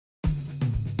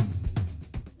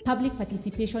Public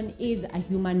participation is a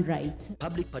human right.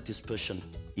 Public participation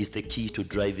is the key to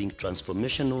driving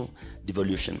transformational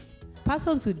devolution.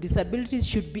 Persons with disabilities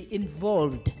should be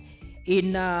involved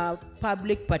in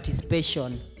public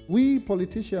participation. We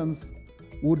politicians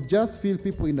would just fill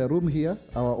people in a room here,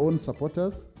 our own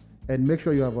supporters, and make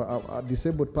sure you have a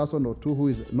disabled person or two who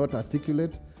is not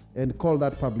articulate, and call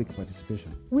that public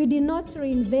participation. We did not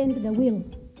reinvent the wheel.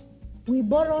 We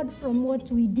borrowed from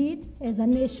what we did as a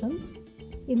nation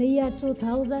in the year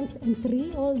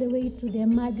 2003, all the way to the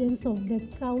emergence of the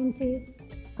County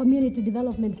Community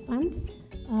Development Fund,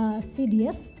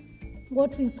 CDF,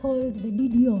 what we called the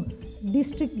DDOs,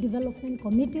 District Development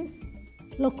Committees,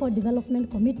 Local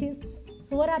Development Committees.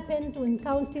 So what happened when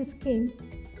counties came,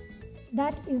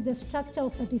 that is the structure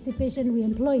of participation we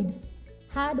employed.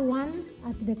 Had one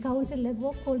at the county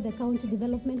level called the County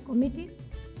Development Committee,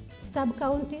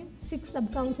 sub-county, 6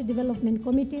 sub-county development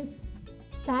committees,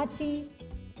 30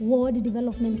 ward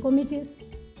development committees,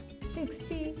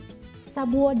 60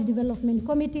 sub-ward development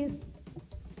committees,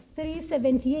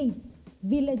 378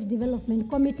 village development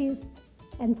committees,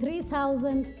 and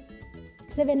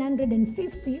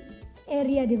 3,750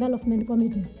 area development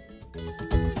committees.